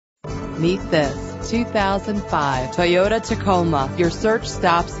Meet this 2005 Toyota Tacoma. Your search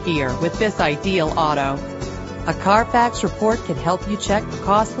stops here with this ideal auto. A Carfax report can help you check for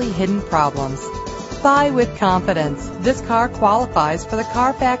costly hidden problems. Buy with confidence. This car qualifies for the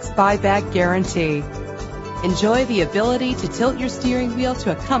Carfax buyback guarantee. Enjoy the ability to tilt your steering wheel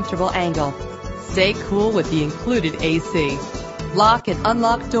to a comfortable angle. Stay cool with the included AC. Lock and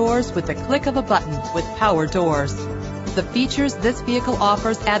unlock doors with the click of a button with power doors. The features this vehicle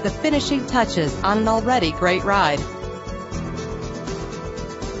offers add the finishing touches on an already great ride.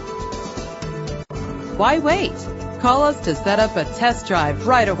 Why wait? Call us to set up a test drive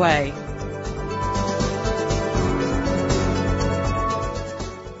right away.